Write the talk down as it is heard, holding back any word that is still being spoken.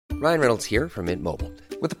Ryan Reynolds here from Mint Mobile.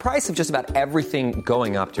 With the price of just about everything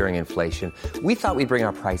going up during inflation, we thought we'd bring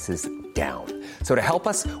our prices down. So to help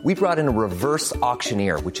us, we brought in a reverse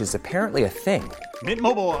auctioneer, which is apparently a thing. Mint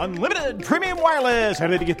Mobile Unlimited Premium Wireless. How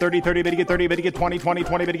to get 30, 30, bit to get 30, bit to get 20, 20,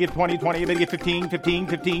 20, bit to get 20, 20, bit to get 15, 15,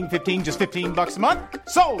 15, 15, just $15 a month?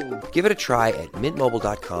 Sold! Give it a try at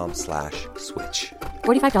mintmobile.com/switch.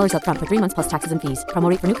 $45 up front for 3 months plus taxes and fees. Promo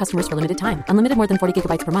rate for new customers for limited time. Unlimited more than 40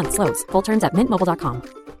 gigabytes per month. Slows full terms at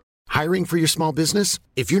mintmobile.com. Hiring for your small business?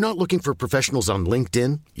 If you're not looking for professionals on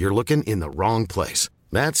LinkedIn, you're looking in the wrong place.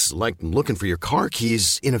 That's like looking for your car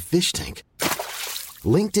keys in a fish tank.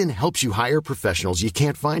 LinkedIn helps you hire professionals you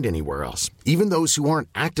can't find anywhere else, even those who aren't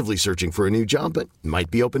actively searching for a new job but might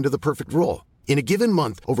be open to the perfect role. In a given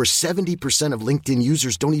month, over 70% of LinkedIn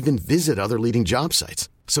users don't even visit other leading job sites.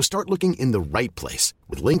 So start looking in the right place.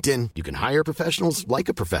 With LinkedIn, you can hire professionals like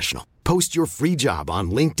a professional. Post your free job on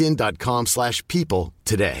linkedin.com/people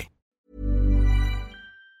today.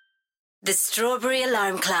 The Strawberry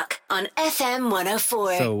Alarm Clock on FM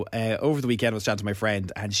 104. So over the weekend I was chatting to my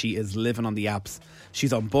friend and she is living on the apps.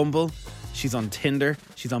 She's on Bumble, she's on Tinder,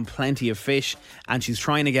 she's on Plenty of Fish, and she's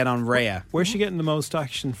trying to get on Raya. Where's she getting the most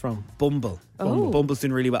action from? Bumble. Oh. Bumble's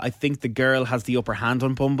doing really well. I think the girl has the upper hand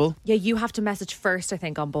on Bumble. Yeah, you have to message first, I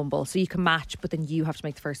think, on Bumble. So you can match, but then you have to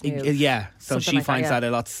make the first move. Yeah, so Something she like finds that, that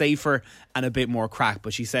a lot safer and a bit more crack.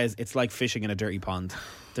 But she says it's like fishing in a dirty pond.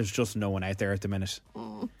 There's just no one out there at the minute.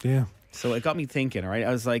 Yeah. So it got me thinking, all right?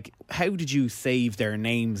 I was like, how did you save their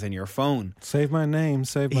names in your phone? Save my name,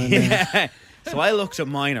 save my name. So I looked at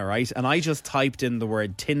mine, all right? And I just typed in the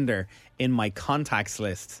word Tinder in my contacts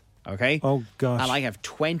list, okay? Oh, gosh. And I have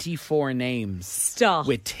 24 names. Stop.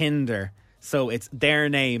 With Tinder. So it's their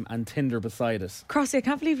name and Tinder beside it. Crossy, I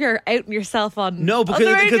can't believe you're outing yourself on. No,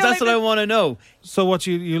 because that's what I want to know. So what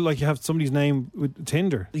you have somebody's name with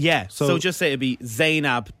Tinder? Yeah. So just say it'd be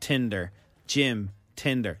Zainab Tinder, Jim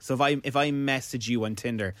Tinder. So if I message you on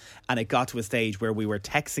Tinder and it got to a stage where we were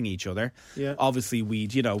texting each other, obviously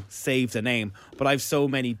we'd, save the name. But I've so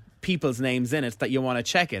many people's names in it that you want to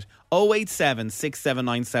check it. 087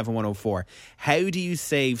 679 7104. How do you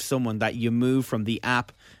save someone that you move from the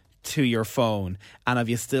app to your phone, and have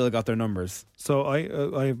you still got their numbers? So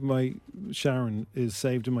I have my Sharon is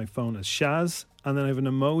saved in my phone as Shaz, and then I have an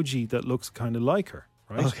emoji that looks kind of like her.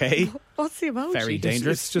 Right? Okay. What's the emoji? Very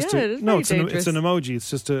dangerous. It's just it's an emoji.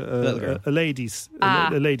 It's just a lady's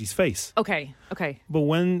face. Okay. But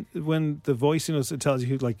when the voice it tells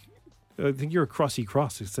you like, I think you're a crossy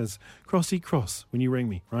cross. It says crossy cross when you ring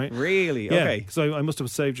me, right? Really? Yeah. Okay. So I must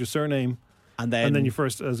have saved your surname. And then you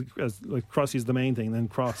first, as like Crossy is the main thing, then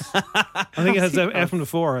Cross. I think it has F and a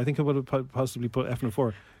 4. I think I would have possibly put F and a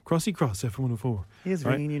 4. Crossy Cross, F and a 4. He's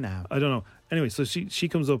ringing you now. I don't know. Anyway, so she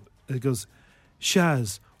comes up and it goes,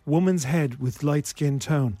 Shaz, woman's head with light skin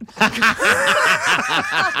tone.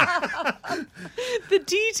 The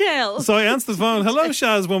details. So I answer the phone, hello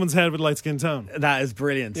Shaz, woman's head with light skin tone. That is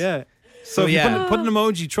brilliant. Yeah. So if you put an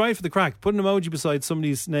emoji, try for the crack, put an emoji beside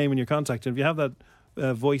somebody's name in your contact, and if you have that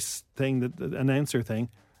voice thing, the announcer thing,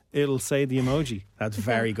 it'll say the emoji. That's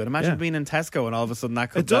very good. Imagine being in Tesco and all of a sudden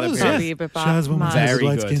that comes. It does. Probably a bit bad. Shaz, woman's head with Very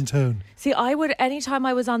light good. skin tone. See, I would, anytime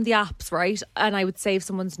I was on the apps, right, and I would save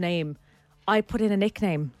someone's name, I put in a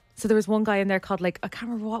nickname. So there was one guy in there called, like, I can't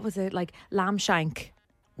remember, what was it, like Lamshank.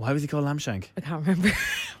 Why was he called Lamshank? I can't remember.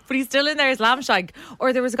 But he's still in there as Lamshank.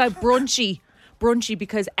 Or there was a guy, Brunchy,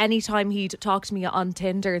 because anytime he'd talk to me on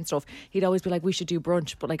Tinder and stuff, he'd always be like, we should do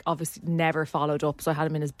brunch, but like obviously never followed up, so I had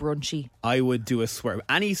him in as Brunchy. I would do a swear.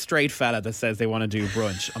 Any straight fella that says they want to do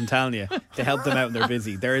brunch, I'm telling you, to help them out when they're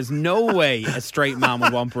busy, there is no way a straight man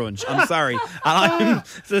would want brunch. I'm sorry.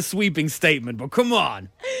 It's a sweeping statement, but come on.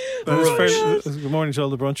 Good morning to all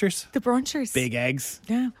the brunchers. The brunchers. Big eggs.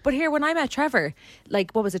 Yeah. But here, when I met Trevor, like,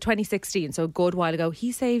 what was it, 2016, so a good while ago,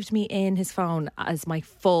 he saved me in his phone as my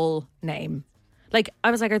full name. Like,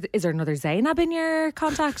 I was like, is there another Zainab in your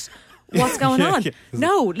contact? What's going on? Yeah.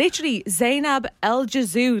 No, literally, Zainab El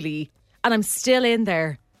Jazuli, and I'm still in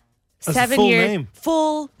there. As 7 full years. name?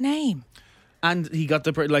 Full name. And he got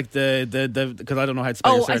the because I don't know how to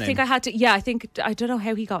spell your Oh, I surname. think I had to. Yeah, I don't know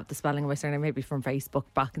how he got the spelling of my surname. Maybe from Facebook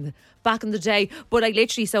back in the day. But I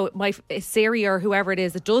literally, so my Siri or whoever it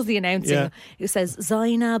is that does the announcing, it says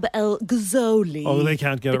Zainab El Ghazoli. Oh, they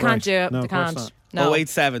can't get it right. They can't do it. No, They of course can't. not. No.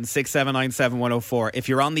 087 679 7104. If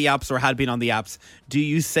you're on the apps or had been on the apps, do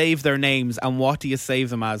you save their names, and what do you save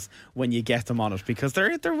them as when you get them on it? Because there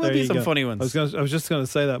will There be you some go. funny ones. I was just going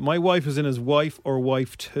to say that. My wife is in as wife or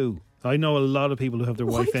wife too. I know a lot of people who have their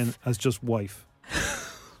wife in as just wife.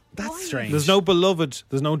 That's strange. There's no beloved,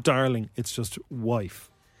 there's no darling, it's just wife.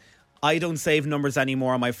 I don't save numbers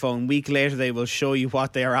anymore on my phone. Week later, they will show you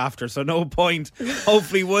what they are after. So no point.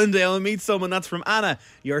 Hopefully one day I'll meet someone. That's from Anna.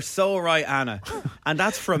 You're so right, Anna. And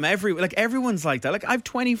that's from everyone's like that. Like, I have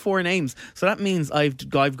 24 names. So that means I've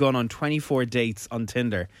gone on 24 dates on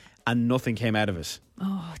Tinder and nothing came out of it.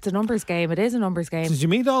 Oh, it's a numbers game. It is a numbers game. Did you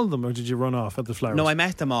meet all of them or did you run off at the flowers? No, I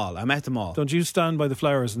met them all. Don't you stand by the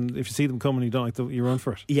flowers and if you see them coming, you don't like you run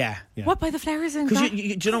for it? Yeah. What, by the flowers in Because do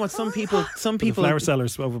you know what? Some people. The flower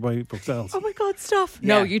sellers over by Booksell's. Oh my God, stop. Yeah.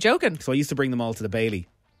 No, you joking? So I used to bring them all to the Bailey.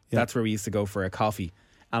 Yeah. That's where we used to go for a coffee.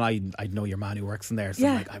 And I know your man who works in there. So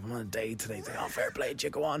Yeah. I'm like, I'm on a date today. Say, oh, fair play, you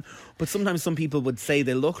go on. But sometimes some people would say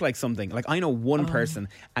they look like something. Like, I know one person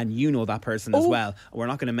and you know that person as well. We're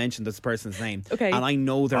not going to mention this person's name. Okay. And I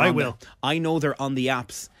know they're I know they're on the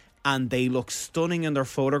apps and they look stunning in their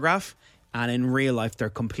photograph. And in real life, they're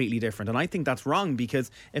completely different. And I think that's wrong because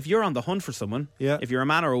if you're on the hunt for someone, if you're a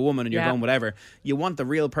man or a woman and you're going whatever, you want the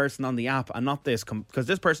real person on the app and not this, because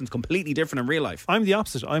this person's completely different in real life. I'm the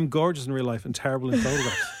opposite. I'm gorgeous in real life and terrible in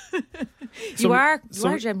photographs. You are,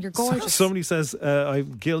 Jim. You're gorgeous. Somebody says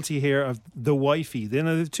I'm guilty here of the wifey. Then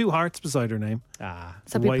there's 2 hearts beside her name.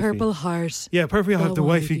 So be purple heart. Yeah, purple heart. The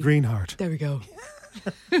wifey green heart. There we go.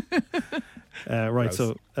 Right, Gross.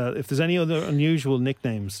 so if there's any other unusual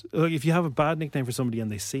nicknames, like if you have a bad nickname for somebody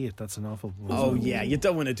and they see it, that's an awful. Oh yeah, you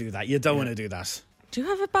don't want to do that. You don't want to do that. Do you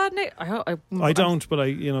have a bad name? I don't, but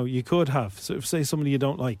you could have. So if say somebody you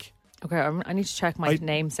don't like. Okay, I need to check my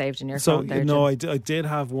name saved in your So phone there, no, Jim. I did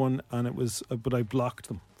have one, and it was, but I blocked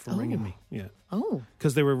them from ringing me. Yeah. Oh.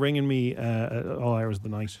 Because they were ringing me at all hours of the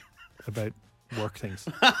night about work things.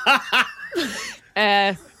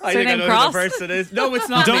 I think I know Cross? who the person is. No, it's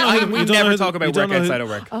not. You don't know who- We you don't know never who- talk about you don't work know who- outside of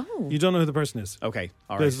work. Oh. You don't know who the person is. Okay,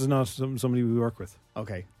 all right. This is not somebody we work with.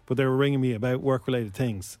 Okay. But they were ringing me about work-related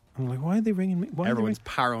things. I'm like, why are they ringing me? Why Everyone's are they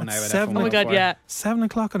paro now. At at 7 FM Oh my God, 104. yeah. 7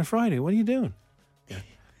 o'clock on a Friday. What are you doing? Yeah.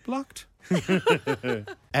 Blocked.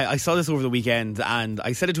 I saw this over the weekend and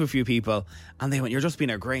I said it to a few people and they went, "You're just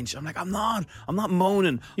being a Grinch." I'm like, I'm not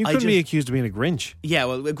moaning. You couldn't be accused of being a Grinch. Yeah,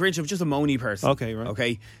 well, a Grinch, I'm just a moany person. Okay, right.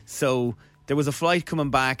 Okay, so there was a flight coming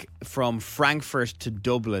back from Frankfurt to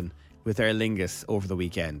Dublin with Aer Lingus over the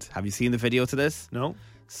weekend. Have you seen the video to this? No.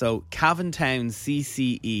 So Cavan Town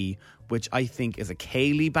CCE, which I think is a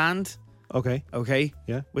Ceiles band. Okay. Okay.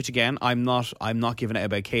 Yeah. Which again, I'm not giving it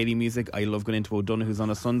about Ceiles music. I love going into O'Donoghue's on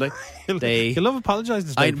a Sunday. You love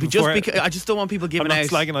apologising. I just don't want people giving I'm out.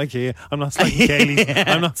 not slagging IKEA. I'm not slagging Ceiles.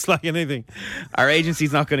 I'm not slagging anything. Our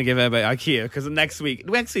agency's not going to give out about IKEA because next week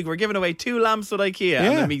we're giving away 2 lamps with IKEA.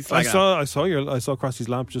 And then me slagging I saw Crossy's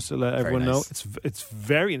lamp just to let everyone know. It's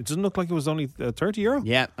very. It doesn't look like it was only €30.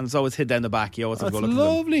 Yeah, and it's always hid down the back. You always have to That's go look at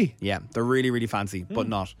them. lovely. Yeah, they're really, really fancy, but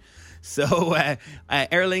not. So Aer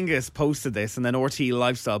Lingus posted this and then RT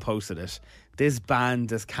Lifestyle posted it. This band,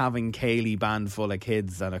 this Cavan Ceiles band full of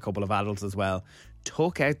kids and a couple of adults as well,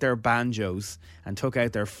 took out their banjos and took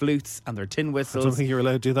out their flutes and their tin whistles. I don't think you're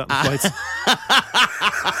allowed to do that in flights.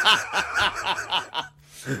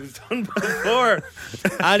 It was done before.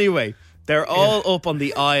 Anyway, they're all up on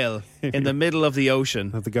the aisle in the middle of the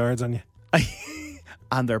ocean. Have the guards on you.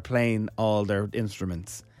 And they're playing all their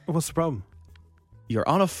instruments. What's the problem? You're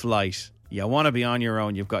on a flight. You want to be on your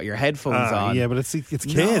own. You've got your headphones on. Yeah, but it's kids.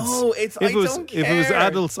 No, If it was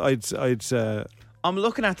adults, I'd I'm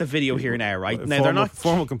looking at the video here now, right? Now they're not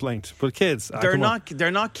formal complaint, but kids. They're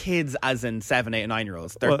not kids as in 7, 8,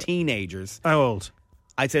 9-year-olds. They're teenagers. How old?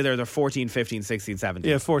 I'd say they're 14, 15, 16,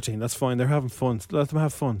 17. Yeah, 14. That's fine. They're having fun. Let them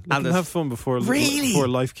have fun. Let them have fun before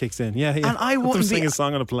life kicks in. Yeah. And I Let them wouldn't sing a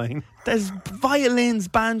song on a plane. There's violins,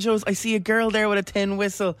 banjos. I see a girl there with a tin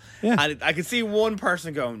whistle. Yeah. And I could see one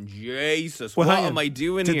person going, Jesus, what am I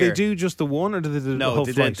doing here? Did they do just the one or did they do the whole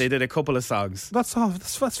flight? They did a couple of songs. That's all.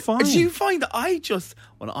 That's fine. Do you find that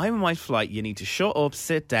when I'm on my flight, you need to shut up,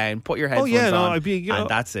 sit down, put your headphones on, and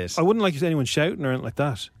that's it. I wouldn't like anyone shouting or anything like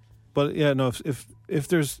that. But yeah, no, if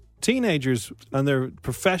there's teenagers and they're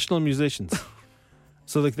professional musicians,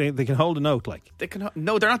 so they can hold a note like they can.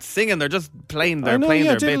 No, they're not singing. They're just playing. They're playing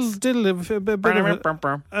their bits.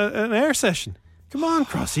 An air session. Come on,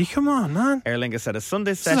 Crossy. Come on, man. Aer Lingus said a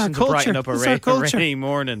Sunday session to brighten up a rainy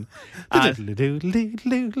morning.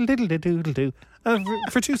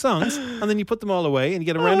 For 2 songs, and then you put them all away, and you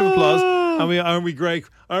get a round of applause. And aren't we great?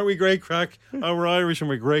 Aren't we great crack? And we're Irish, and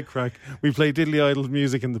we're great crack. We play diddly idle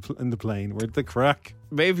music in the plane. We're the crack.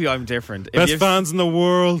 Maybe I'm different. Best fans in the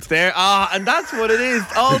world. There, and that's what it is.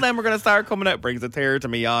 All of them are going to start coming out. Brings a tear to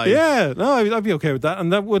my eye. Yeah, no, I'd be okay with that,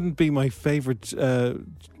 and that wouldn't be my favourite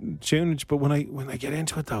tunage. But when I get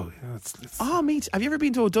into it, though, it's mate, have you ever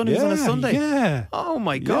been to O'Donoghue's on a Sunday? Yeah. Oh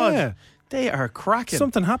my God. Yeah. They are cracking.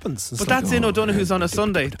 Something happens. It's But like, that's in O'Donoghue's on a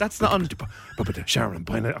Sunday. That's not on. Sharon,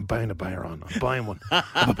 I'm buying a Byron. I'm buying one. I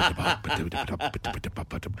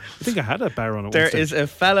think I had a Byron at There one stage. is a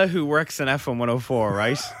fella who works in FM 104,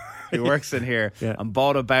 right? He works in here Yeah. and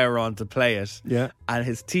bought a Byron to play it. Yeah. And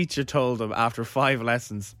his teacher told him after 5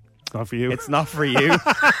 lessons, Not for you. it's not for you.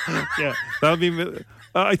 Yeah, that'll be.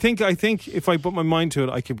 I think if I put my mind to it,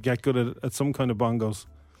 I could get good at some kind of bongos,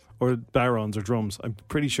 or barons or drums. I'm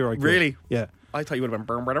pretty sure I could. Really? Yeah. I thought you would have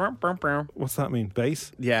been. What's that mean?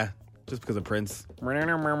 Bass? Yeah, just because of Prince.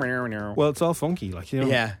 Well, it's all funky, like, you know.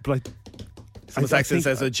 Yeah. But like, Someone texted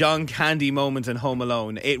says a John Candy moment in Home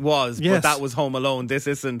Alone. It was, Yes. but that was Home Alone. This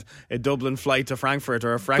isn't a Dublin flight to Frankfurt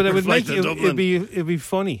or a but Frankfurt it would flight make to Dublin. it'd be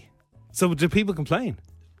funny. So do people complain?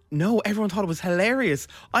 No, everyone thought it was hilarious.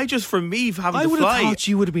 For me having I to would fly. have thought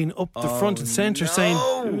you would have been up the front and centre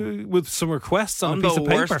saying with some requests on I'm a piece the of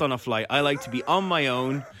paper. worst on a flight. I like to be on my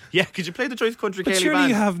own. Yeah, could you play the Choice Country But Ceilidh surely band?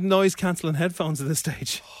 you have noise cancelling headphones at this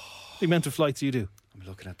stage. The amount of flights you do. I'm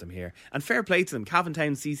looking at them here. And fair play to them. Cavan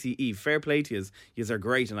Town CCE, fair play to you. You are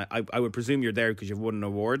great. And I would presume you're there because you've won an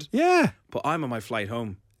award. Yeah. But I'm on my flight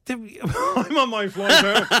home. I'm on my flight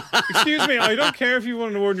home. Excuse me, I don't care if you won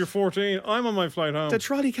an award and you're 14. I'm on my flight home. The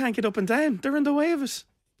trolley can't get up and down. They're in the way of it.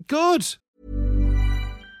 Good.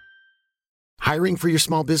 Hiring for your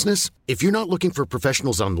small business? If you're not looking for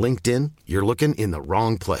professionals on LinkedIn, you're looking in the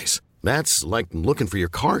wrong place. That's like looking for your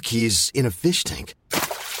car keys in a fish tank.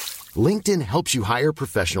 LinkedIn helps you hire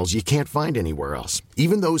professionals you can't find anywhere else,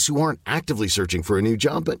 even those who aren't actively searching for a new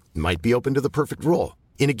job but might be open to the perfect role.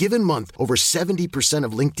 In a given month, over 70%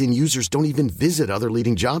 of LinkedIn users don't even visit other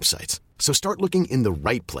leading job sites. So start looking in the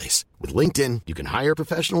right place. With LinkedIn, you can hire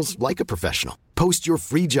professionals like a professional. Post your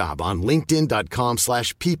free job on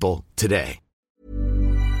linkedin.com/people today.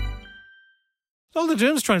 All they're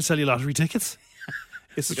doing is trying to sell you lottery tickets.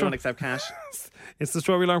 It's We the don't accept cash. It's the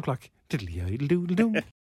Strawberry Alarm Clock. Diddly-idle-doodle-doo.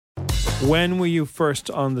 When were you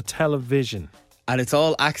first on the television? And it's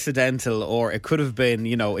all accidental, or it could have been,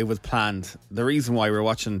 it was planned. The reason why we were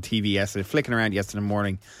watching TV yesterday, flicking around yesterday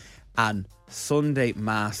morning, and Sunday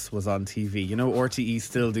Mass was on TV. You know, RTE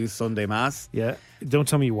still do Sunday Mass. Yeah. Don't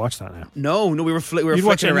tell me you watch that now. No, we were You'd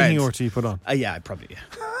watch flicking anything around. RTE put on. Yeah, probably. Yeah.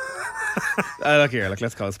 Look here,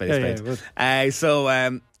 let's call it spade a spade. Yeah,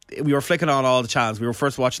 we were flicking on all the channels. We were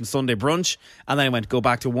first watching Sunday Brunch, and then I went, go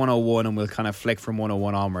back to 101, and we'll kind of flick from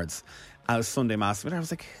 101 onwards. And it was Sunday Mass. And I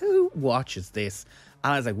was like, who watches this?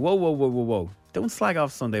 And I was like, whoa. Don't slag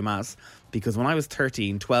off Sunday Mass. Because when I was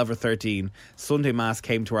 12 or 13, Sunday Mass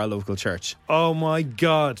came to our local church. Oh my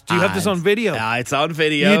God. Do you have this on video? Yeah, it's on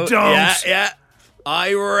video. You don't? Yeah.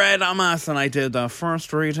 I read a Mass and I did the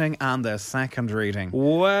first reading and the second reading.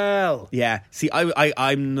 Well. Yeah. See,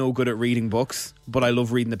 I'm no good at reading books, but I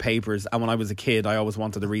love reading the papers. And when I was a kid, I always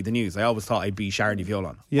wanted to read the news. I always thought I'd be Shardy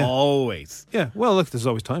Violan. Yeah. Always. Yeah. Well, look, there's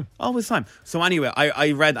always time. Always time. So anyway,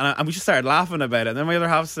 I read and we just started laughing about it. And then my other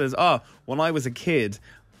half says, when I was a kid,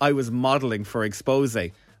 I was modelling for Expose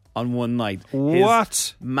on one night.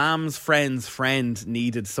 What? Mam's friend's friend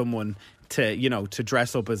needed someone to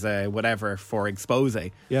dress up as a whatever for Expose.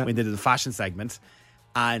 Yeah. When they did the fashion segment.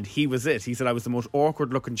 And he was it. He said I was the most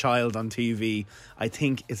awkward looking child on TV. I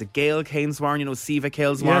think, is it Gail Kainswarren? Siva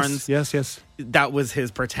Kainswarren? Yes. That was his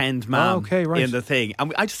pretend mom okay, right. in the thing.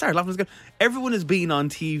 And I just started laughing. I was going, everyone has been on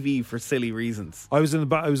TV for silly reasons. I was in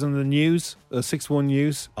the news, 6-1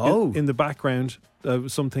 News. Oh. In the background,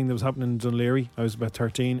 something that was happening in Dunleary. I was about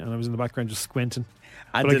 13 and I was in the background just squinting.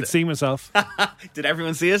 And But I could see myself. Did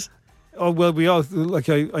everyone see it? Oh, well, we all,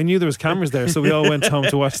 I knew there was cameras there, so we all went home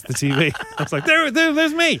to watch the TV. I was like,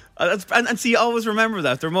 there's me. And see, you always remember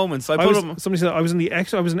that. There are moments. So Somebody said I was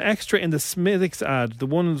an extra in the Smithwick's ad, the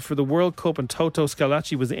one for the World Cup, and Toto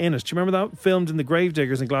Scalacci was in it. Do you remember that? Filmed in the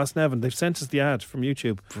Gravediggers in Glasnevin. They've sent us the ad from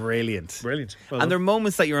YouTube. Brilliant. Well, And there are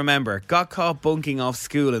moments that you remember. Got caught bunking off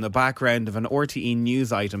school in the background of an RTE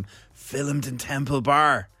news item filmed in Temple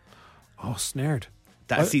Bar. Oh, snared.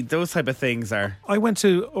 See, those type of things are... I went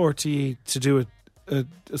to RTE to do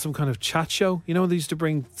some kind of chat show. You know, they used to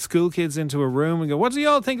bring school kids into a room and go, what do you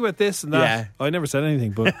all think about this and that? Yeah. I never said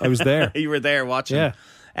anything, but I was there. You were there watching. Yeah.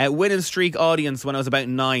 Winning streak audience when I was about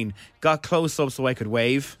 9. Got close up so I could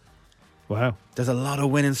wave. Wow. There's a lot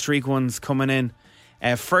of winning streak ones coming in.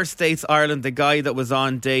 First Dates Ireland, the guy that was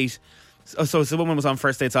on date... So the woman was on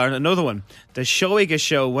First Dates Ireland. Another one, the Shoiga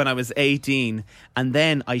Show when I was 18. And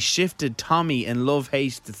then I shifted Tommy in Love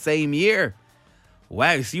Hate the same year.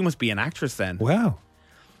 Wow, so you must be an actress then. Wow.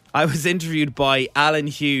 I was interviewed by Alan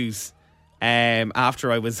Hughes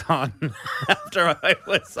after I was on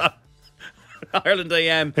Ireland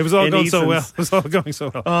AM. It was all in going so Eason's. well. It was all going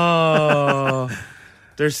so well. Oh.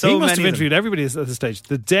 There's so he many. must have of them. interviewed everybody at this stage.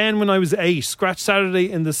 The Den when I was 8, Scratch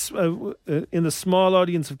Saturday in the small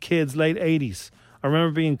audience of kids, late 80s. I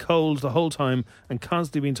remember being cold the whole time and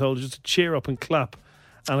constantly being told just to cheer up and clap.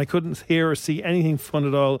 And I couldn't hear or see anything fun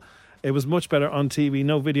at all. It was much better on TV.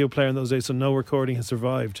 No video player in those days, so no recording has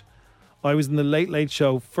survived. I was in the Late Late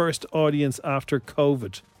Show, first audience after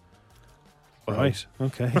COVID. Right,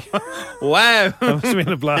 okay. Wow. That must have been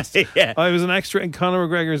a blast. Yeah. I was an extra in Conor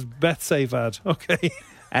McGregor's BetSafe ad. Okay.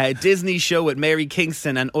 Disney show with Mary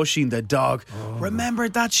Kingston and Usheen the dog. Remember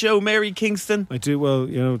that show, Mary Kingston? I do.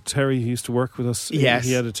 Well, Terry used to work with us. Yes.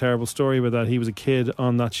 He had a terrible story about that. He was a kid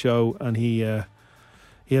on that show and he had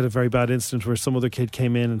a very bad incident where some other kid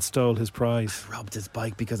came in and stole his prize. Robbed his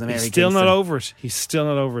bike because of Mary He's Kingston. still not over it. He's still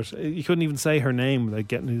not over it. He couldn't even say her name without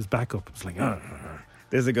getting his back up. It's like,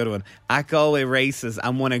 There's a good one. At Galway races,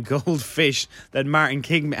 and won a goldfish that Martin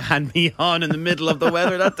King had me on in the middle of the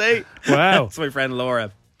weather that day. Wow. That's my friend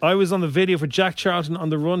Laura. I was on the video for Jack Charlton on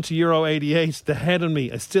the run to Euro 88. The head on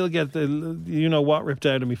me. I still get the what ripped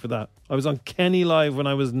out of me for that. I was on Kenny Live when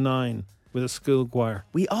I was 9 with a school choir.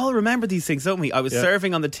 We all remember these things, don't we? I was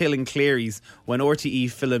surfing on the Till in Clearys when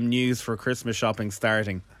RTE filmed news for Christmas shopping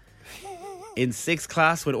starting. In 6th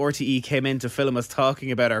class, when RTE came in to film us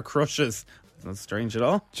talking about our crushes. Not strange at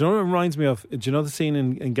all. Do you know what it reminds me of? Do you know the scene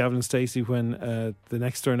in Gavin and Stacey when the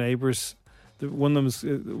next door neighbours, one of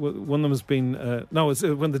them's been it's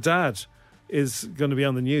when the dad is going to be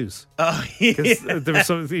on the news. Oh, yeah. There was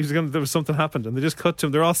something happened, and they just cut to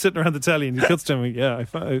him. They're all sitting around the telly, and he cuts to him. Yeah,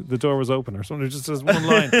 the door was open, or something. It just says one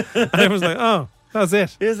line, and everyone's like, "Oh, that's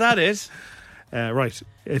it." Is that it? Right.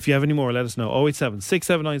 If you have any more, let us know. 087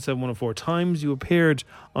 679 7104. Times you appeared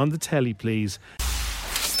on the telly, please.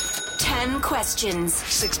 10 questions.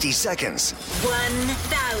 60 seconds.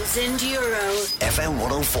 €1,000. FM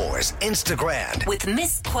 104's Instagram. With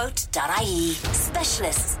misquote.ie.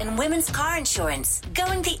 Specialists in women's car insurance.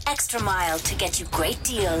 Going the extra mile to get you great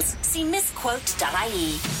deals. See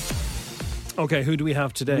misquote.ie. Okay, who do we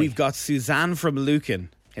have today? We've got Suzanne from Lucan.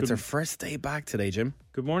 It's her first day back today, Jim.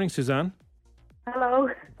 Good morning, Suzanne. Hello.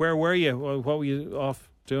 Where were you? What were you off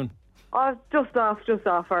doing? Just off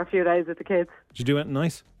for a few days with the kids. Did you do anything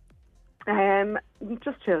nice?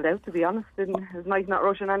 Just chilled out, to be honest. It was nice not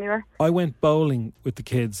rushing anywhere. I went bowling with the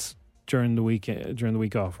kids during the week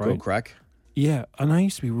off, right? Good crack. Yeah, and I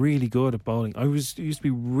used to be really good at bowling. I used to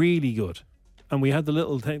be really good. And we had the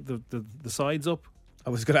little thing, the sides up.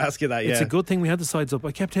 I was going to ask you that, yeah. It's a good thing we had the sides up.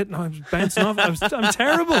 I kept hitting, I was bouncing off. I'm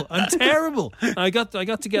terrible. And I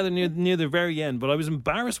got together near the very end, but I was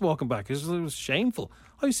embarrassed walking back. It was shameful.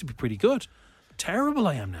 I used to be pretty good. Terrible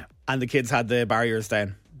I am now. And the kids had the barriers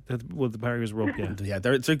down. Well, the barriers were up, yeah. Yeah,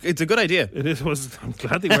 it's a good idea. It is. I'm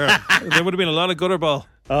glad they were. There would have been a lot of gutter ball.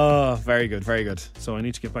 Oh, very good, very good. So I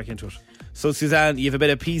need to get back into it. So, Suzanne, you have a bit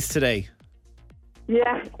of peace today.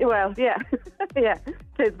 Yeah, well, yeah. Yeah,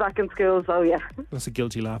 kids back in school, so yeah. That's a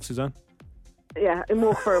guilty laugh, Suzanne. Yeah, I'm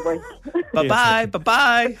off for a week.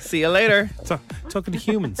 Bye-bye. See you later. Talking to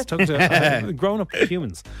humans. Talking to grown-up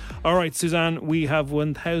humans. All right, Suzanne, we have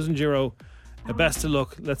 €1,000. Best of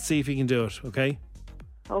luck. Let's see if you can do it, okay?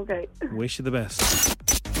 Okay. Wish you the best.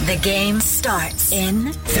 The game starts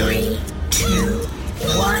in 3, 2,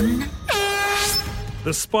 1.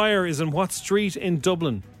 The Spire is in what street in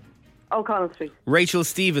Dublin? O'Connell Street. Rachel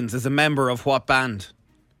Stevens is a member of what band?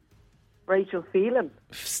 Rachel Phelan.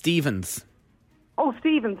 Stevens. Oh,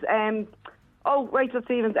 Stevens. Rachel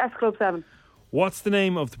Stevens, S Club 7. What's the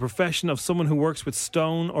name of the profession of someone who works with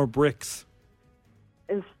stone or bricks?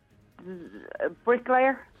 Is a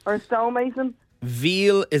bricklayer or a stonemason?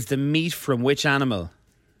 Veal is the meat from which animal?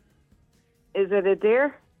 Is it a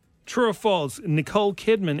deer? True or false? Nicole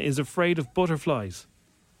Kidman is afraid of butterflies.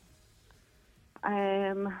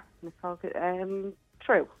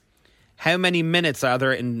 True. How many minutes are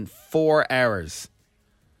there in 4 hours?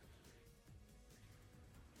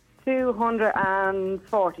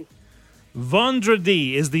 240.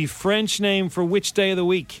 Vendredi is the French name for which day of the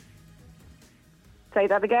week? Say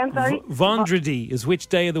that again, sorry. Vendredi is which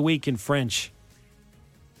day of the week in French?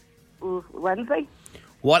 Wednesday.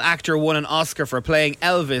 What actor won an Oscar for playing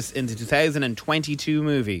Elvis in the 2022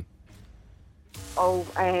 movie? What's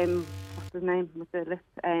his name with the list?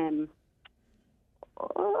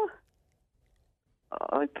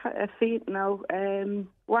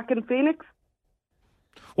 Joaquin Phoenix.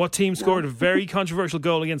 What team scored a very controversial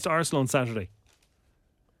goal against Arsenal on Saturday?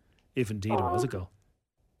 If indeed it was a goal.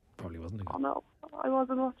 Probably wasn't a goal. Oh no, I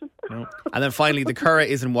wasn't watching. No. And then finally, the Curragh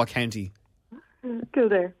is in what county?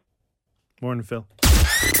 Kildare. Morning, Phil.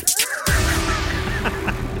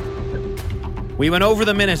 We went over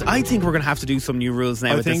the minute. I think we're going to have to do some new rules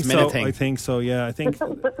now with this minute thing. I think so, yeah. I think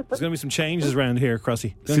there's going to be some changes around here,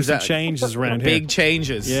 Crossy. There's going to be some changes around here. Big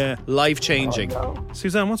changes. Yeah. Life-changing. Oh, no.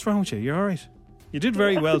 Suzanne, what's wrong with you? You're all right. You did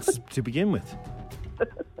very well to begin with.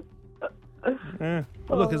 Yeah.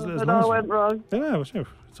 Well, look, as It long all as, went wrong. yeah, well, sure.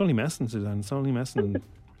 It's only messing, Suzanne. It's only messing.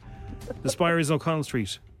 The Spire is O'Connell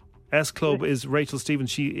Street. S Club is Rachel Stevens.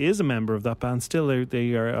 She is a member of that band. Still,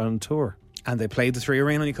 they are on tour. And they played the 3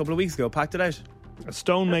 Arena only a couple of weeks ago. Packed it out.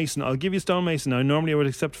 Stonemason. I'll give you Stonemason now. Normally I would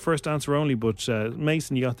accept first answer only, but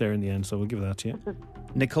Mason, you got there in the end, so we'll give that to you.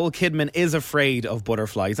 Nicole Kidman is afraid of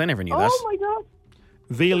butterflies. I never knew that. Oh my God.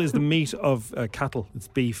 Veal is the meat of cattle. It's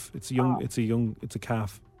beef. It's a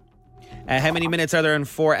calf. How many minutes are there in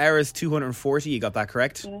 4 hours? 240. You got that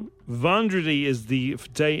correct. Vendredi is the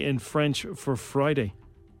day in French for Friday.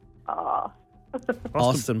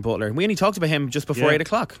 Austin Butler. We only talked about him just before 8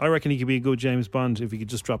 o'clock. I reckon he could be a good James Bond if he could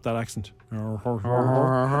just drop that accent. We meet again,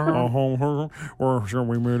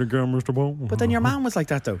 Mr. Bond. But then your man was like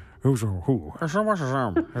that though. Who's who? Sean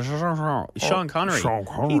Connery. Sean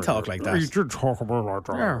Connery. He talked like that. He did talk about like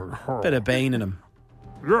that. Yeah. Bit of Bane in him.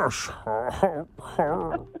 Yes.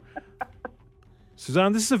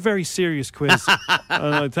 Suzanne, this is a very serious quiz.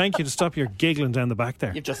 And I thank you to stop your giggling down the back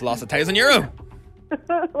there. You've just lost €1,000.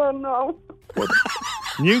 Oh no.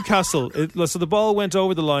 Newcastle. So the ball went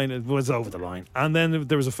over the line. It was over the line, and then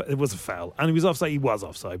it was a foul, and he was offside. He was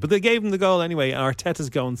offside, but they gave him the goal anyway. And Arteta's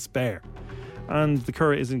going spare, and the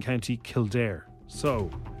Curragh is in County Kildare. So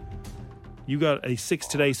you got a 6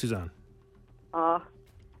 today, Suzanne. Can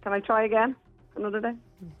I try again another day?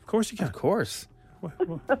 Of course you can. Of course.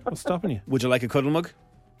 What's stopping you? Would you like a cuddle mug?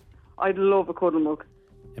 I'd love a cuddle mug.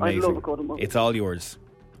 Amazing. I'd love a cuddle mug. It's all yours.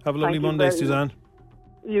 Have a lovely Thank you Monday, very Suzanne. much.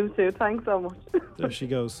 You too. Thanks so much. There she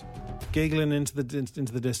goes, giggling into the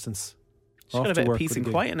distance. She's got a bit of peace and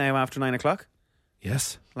quiet now after 9 o'clock.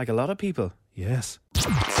 Yes, like a lot of people. Yes.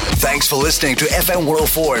 Thanks for listening to FM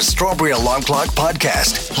 104's Strawberry Alarm Clock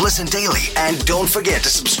podcast. Listen daily and don't forget to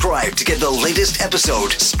subscribe to get the latest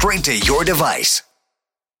episode straight to your device.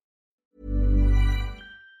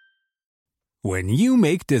 When you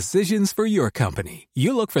make decisions for your company,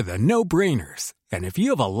 you look for the no-brainers. And if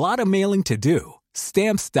you have a lot of mailing to do,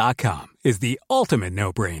 Stamps.com is the ultimate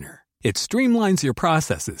no-brainer. It streamlines your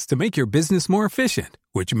processes to make your business more efficient,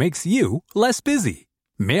 which makes you less busy.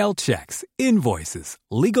 Mail checks, invoices,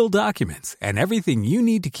 legal documents, and everything you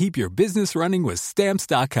need to keep your business running with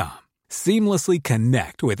Stamps.com. Seamlessly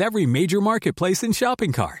connect with every major marketplace and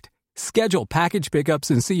shopping cart. Schedule package pickups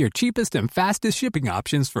and see your cheapest and fastest shipping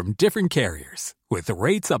options from different carriers. With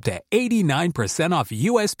rates up to 89% off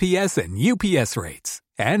USPS and UPS rates.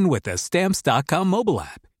 And with the Stamps.com mobile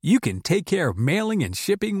app, you can take care of mailing and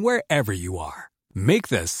shipping wherever you are. Make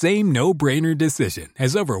the same no-brainer decision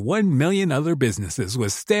as over 1 million other businesses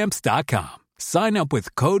with Stamps.com. Sign up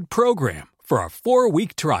with code PROGRAM for a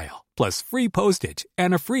 4-week trial, plus free postage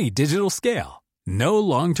and a free digital scale. No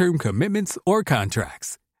long-term commitments or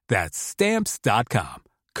contracts. That's Stamps.com.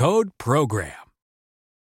 Code PROGRAM.